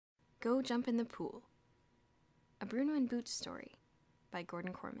Go Jump in the Pool. A Bruno and Boots story by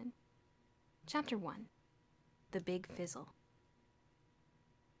Gordon Korman. Chapter 1. The Big Fizzle.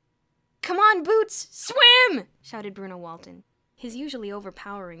 "Come on, Boots! Swim!" shouted Bruno Walton. His usually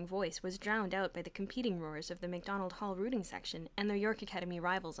overpowering voice was drowned out by the competing roars of the MacDonald Hall rooting section and their York Academy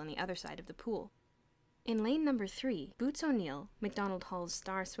rivals on the other side of the pool. In lane number 3, Boots O'Neill, MacDonald Hall's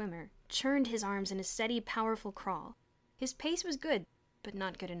star swimmer, churned his arms in a steady, powerful crawl. His pace was good, but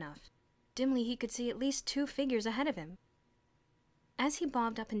not good enough. Dimly he could see at least 2 figures ahead of him. As he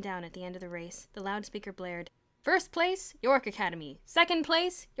bobbed up and down at the end of the race, the loudspeaker blared, "First place, York Academy. Second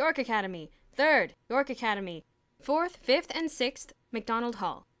place, York Academy. Third, York Academy. Fourth, fifth, and sixth, MacDonald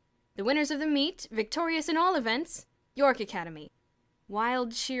Hall. The winners of the meet, victorious in all events, York Academy."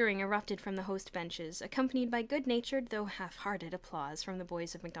 Wild cheering erupted from the host benches, accompanied by good-natured, though half-hearted, applause from the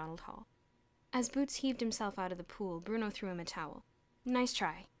boys of MacDonald Hall. As Boots heaved himself out of the pool, Bruno threw him a towel. "Nice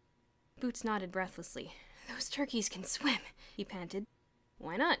try." Boots nodded breathlessly. "Those turkeys can swim," he panted.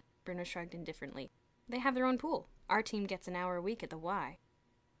 "Why not?" Bruno shrugged indifferently. "They have their own pool. Our team gets an hour a week at the Y."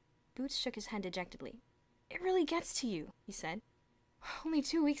 Boots shook his head dejectedly. "It really gets to you," he said. "Only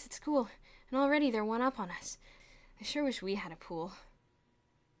 2 weeks at school, and already they're one up on us. I sure wish we had a pool."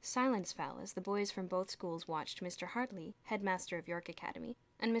 Silence fell as the boys from both schools watched Mr. Hartley, headmaster of York Academy,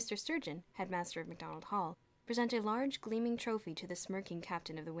 and Mr. Sturgeon, headmaster of MacDonald Hall, present a large gleaming trophy to the smirking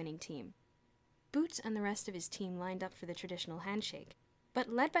captain of the winning team. Boots and the rest of his team lined up for the traditional handshake, but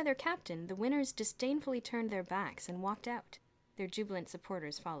led by their captain, the winners disdainfully turned their backs and walked out. Their jubilant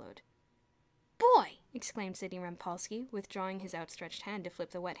supporters followed. "Boy!" exclaimed Sidney Rampolsky, withdrawing his outstretched hand to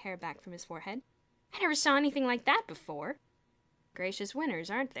flip the wet hair back from his forehead. "I never saw anything like that before." "Gracious winners,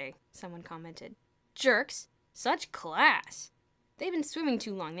 aren't they?" someone commented. "Jerks! Such class! They've been swimming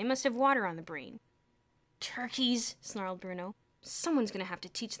too long. They must have water on the brain." "Turkeys!" snarled Bruno. "Someone's going to have to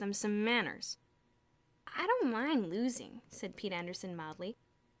teach them some manners." "I don't mind losing," said Pete Anderson mildly,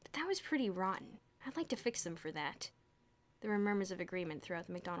 "but that was pretty rotten. I'd like to fix them for that." There were murmurs of agreement throughout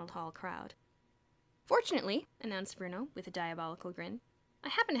the MacDonald Hall crowd. "Fortunately," announced Bruno, with a diabolical grin, "I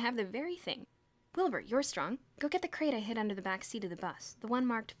happen to have the very thing. Wilbur, you're strong. Go get the crate I hid under the back seat of the bus, the one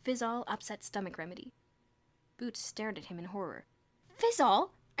marked Fizzall Upset Stomach Remedy." Boots stared at him in horror.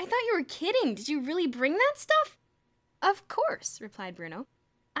 "Fizzall? I thought you were kidding. Did you really bring that stuff?" "Of course," replied Bruno.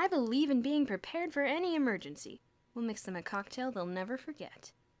 "I believe in being prepared for any emergency. We'll mix them a cocktail they'll never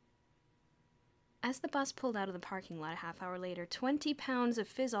forget." As the bus pulled out of the parking lot a half-hour later, 20 pounds of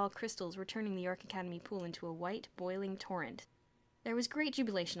Fizzall crystals were turning the York Academy pool into a white, boiling torrent. There was great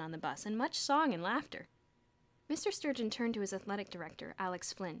jubilation on the bus, and much song and laughter. Mr. Sturgeon turned to his athletic director,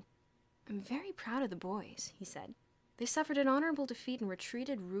 Alex Flynn. "I'm very proud of the boys," he said. "They suffered an honorable defeat and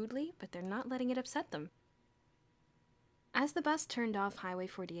retreated rudely, but they're not letting it upset them." As the bus turned off Highway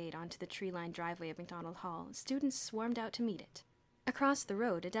 48 onto the tree-lined driveway of MacDonald Hall, students swarmed out to meet it. Across the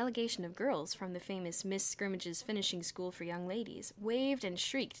road, a delegation of girls from the famous Miss Scrimmage's finishing school for young ladies waved and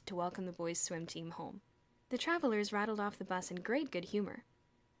shrieked to welcome the boys' swim team home. The travelers rattled off the bus in great good humor.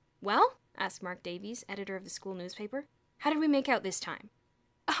 "Well," asked Mark Davies, editor of the school newspaper, "how did we make out this time?"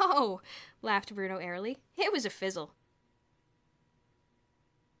 "Oh," laughed Bruno airily, "it was a fizzle."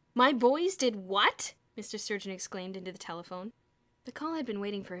 "My boys did what?" Mr. Sturgeon exclaimed into the telephone. The call had been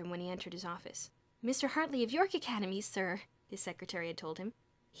waiting for him when he entered his office. "Mr. Hartley of York Academy, sir," his secretary had told him.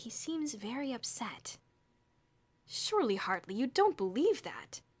 "He seems very upset." "Surely, Hartley, you don't believe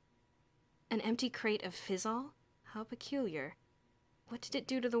that." An empty crate of Fizzall? How peculiar. What did it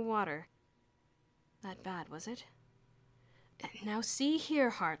do to the water? That bad, was it? "Now see here,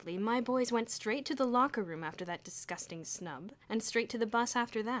 Hartley, my boys went straight to the locker room after that disgusting snub, and straight to the bus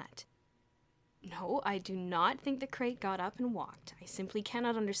after that." "No, I do not think the crate got up and walked. I simply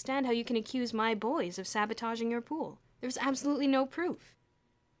cannot understand how you can accuse my boys of sabotaging your pool. There's absolutely no proof."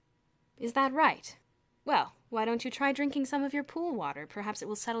 "Is that right? Well, why don't you try drinking some of your pool water? Perhaps it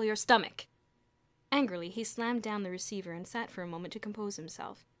will settle your stomach." Angrily, he slammed down the receiver and sat for a moment to compose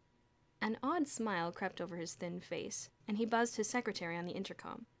himself. An odd smile crept over his thin face, and he buzzed his secretary on the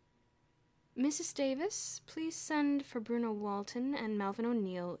intercom. "Mrs. Davis, please send for Bruno Walton and Melvin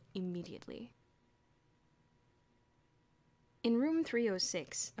O'Neill immediately." In room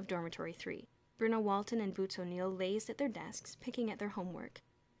 306 of dormitory 3, Bruno Walton and Boots O'Neill lazed at their desks, picking at their homework.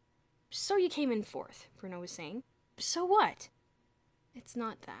 "So you came in fourth," Bruno was saying. "So what?" "It's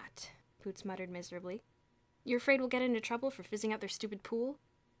not that," Boots muttered miserably. "You're afraid we'll get into trouble for fizzing out their stupid pool?"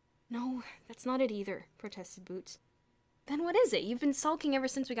 "No, that's not it either," protested Boots. "Then what is it? You've been sulking ever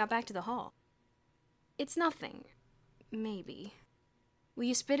since we got back to the hall." "It's nothing. Maybe." "Will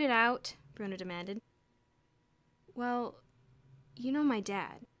you spit it out?" Bruno demanded. "Well, you know my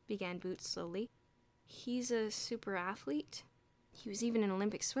dad. began Boots slowly. He's a super athlete. He was even an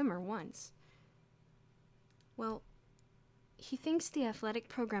Olympic swimmer once. Well, he thinks the athletic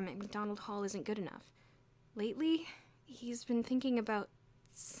program at McDonald Hall isn't good enough. Lately, he's been thinking about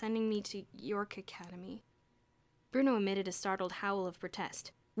sending me to York Academy. Bruno emitted a startled howl of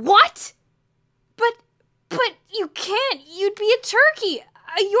protest. What? But you can't! You'd be a turkey!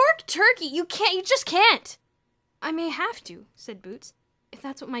 A York turkey! You just can't! I may have to, said Boots, if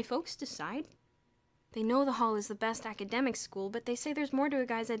that's what my folks decide. They know the Hall is the best academic school, but they say there's more to a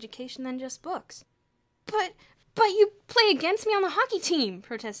guy's education than just books. But you play against me on the hockey team,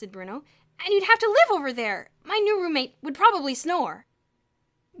 protested Bruno, and you'd have to live over there. My new roommate would probably snore.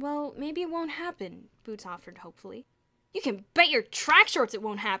 Well, maybe it won't happen, Boots offered hopefully. You can bet your track shorts it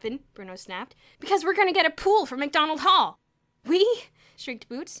won't happen, Bruno snapped, because we're going to get a pool for McDonald Hall. We? Shrieked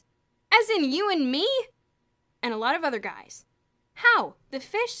Boots. As in you and me? And a lot of other guys. How? The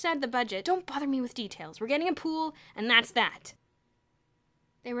fish said the budget. Don't bother me with details. We're getting a pool, and that's that.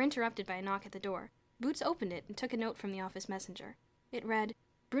 They were interrupted by a knock at the door. Boots opened it and took a note from the office messenger. It read,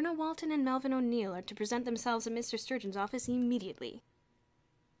 Bruno Walton and Melvin O'Neill are to present themselves at Mr. Sturgeon's office immediately.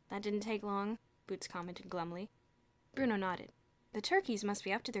 That didn't take long, Boots commented glumly. Bruno nodded. The turkeys must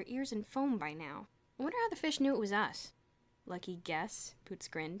be up to their ears in foam by now. I wonder how the fish knew it was us. Lucky guess, Boots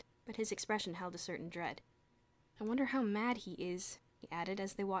grinned, but his expression held a certain dread. I wonder how mad he is, he added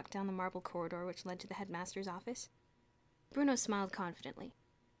as they walked down the marble corridor which led to the headmaster's office. Bruno smiled confidently.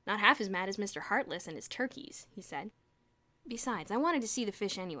 Not half as mad as Mr. Heartless and his turkeys, he said. Besides, I wanted to see the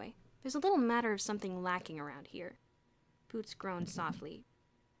fish anyway. There's a little matter of something lacking around here. Boots groaned softly.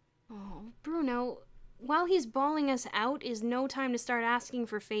 Oh, Bruno, while he's bawling us out is no time to start asking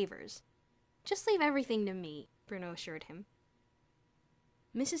for favors. Just leave everything to me, Bruno assured him.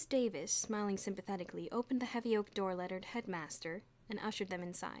 Mrs. Davis, smiling sympathetically, opened the heavy oak door lettered Headmaster and ushered them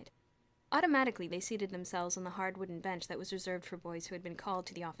inside. Automatically, they seated themselves on the hard wooden bench that was reserved for boys who had been called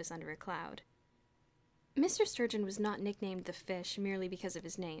to the office under a cloud. Mr. Sturgeon was not nicknamed the Fish merely because of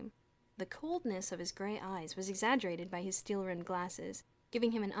his name. The coldness of his gray eyes was exaggerated by his steel-rimmed glasses,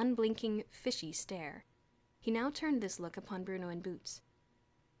 giving him an unblinking, fishy stare. He now turned this look upon Bruno and Boots.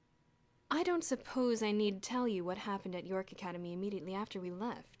 I don't suppose I need tell you what happened at York Academy immediately after we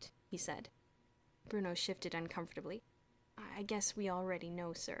left, he said. Bruno shifted uncomfortably. I guess we already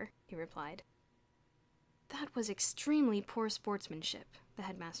know, sir, he replied. That was extremely poor sportsmanship, the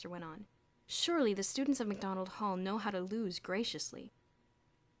headmaster went on. Surely the students of McDonald Hall know how to lose graciously.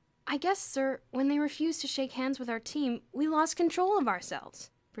 I guess, sir, when they refused to shake hands with our team, we lost control of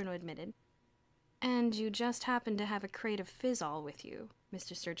ourselves, Bruno admitted. And you just happened to have a crate of Fizz-All with you,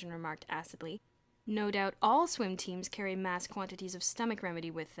 Mr. Sturgeon remarked acidly. No doubt all swim teams carry mass quantities of stomach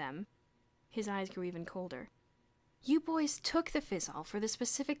remedy with them. His eyes grew even colder. You boys took the Fizz-All for the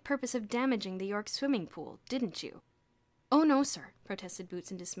specific purpose of damaging the York swimming pool, didn't you? Oh, no, sir, protested Boots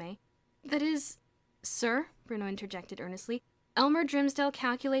in dismay. That is... Sir, Bruno interjected earnestly, Elmer Drimsdale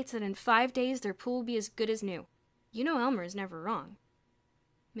calculates that in 5 days their pool will be as good as new. You know Elmer is never wrong.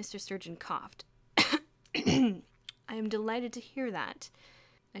 Mr. Sturgeon coughed. I am delighted to hear that.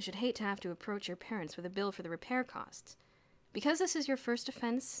 I should hate to have to approach your parents with a bill for the repair costs. Because this is your first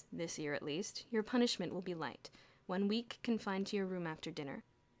offense, this year at least, your punishment will be light. 1 week confined to your room after dinner.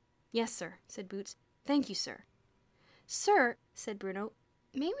 Yes, sir, said Boots. Thank you, sir. Sir, said Bruno,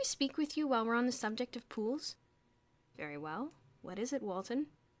 may we speak with you while we're on the subject of pools? Very well. What is it, Walton?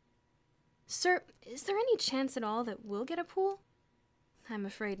 Sir, is there any chance at all that we'll get a pool? I'm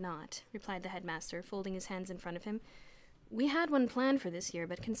afraid not, replied the headmaster, folding his hands in front of him. We had one planned for this year,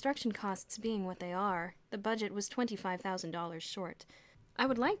 but construction costs being what they are, the budget was $25,000 short. I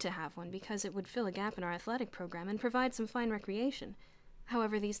would like to have one because it would fill a gap in our athletic program and provide some fine recreation.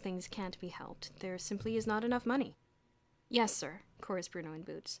 However, these things can't be helped. There simply is not enough money. Yes, sir, chorused Bruno and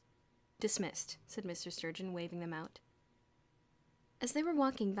Boots. Dismissed, said Mr. Sturgeon, waving them out. As they were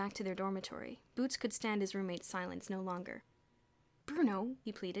walking back to their dormitory, Boots could stand his roommate's silence no longer. Bruno,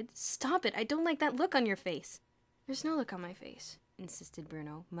 he pleaded, stop it, I don't like that look on your face. There's no look on my face, insisted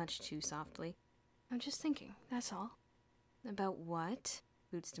Bruno, much too softly. I'm just thinking, that's all. About what?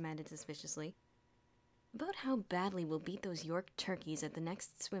 Boots demanded suspiciously. About how badly we'll beat those York turkeys at the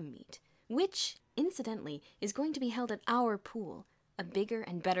next swim meet, which, incidentally, is going to be held at our pool, a bigger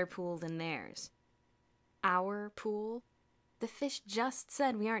and better pool than theirs. Our pool? The fish just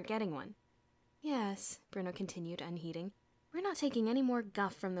said we aren't getting one. Yes, Bruno continued, unheeding. We're not taking any more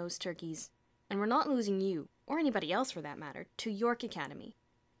guff from those turkeys. And we're not losing you, or anybody else for that matter, to York Academy.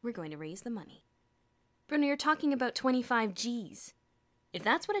 We're going to raise the money. Bruno, you're talking about 25 G's. If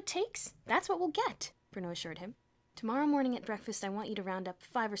that's what it takes, that's what we'll get, Bruno assured him. Tomorrow morning at breakfast, I want you to round up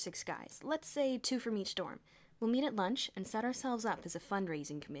 5 or 6 guys. Let's say 2 from each dorm. We'll meet at lunch and set ourselves up as a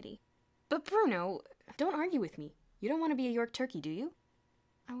fundraising committee. But Bruno, don't argue with me. You don't want to be a York turkey, do you?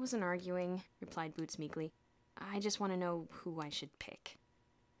 I wasn't arguing, replied Boots meekly. I just want to know who I should pick.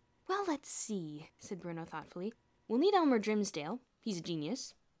 Well, let's see, said Bruno thoughtfully. We'll need Elmer Drimsdale. He's a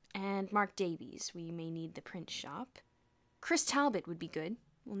genius. And Mark Davies. We may need the print shop. Chris Talbot would be good.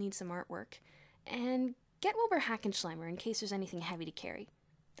 We'll need some artwork. And get Wilbur Hackenschleimer in case there's anything heavy to carry.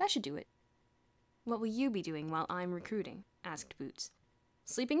 That should do it. What will you be doing while I'm recruiting? Asked Boots.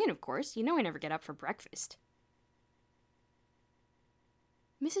 Sleeping in, of course. You know I never get up for breakfast.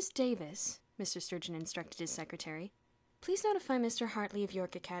 Mrs. Davis, Mr. Sturgeon instructed his secretary, please notify Mr. Hartley of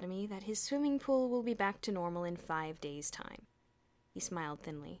York Academy that his swimming pool will be back to normal in 5 days' time. He smiled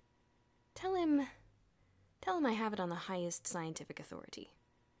thinly. Tell him I have it on the highest scientific authority.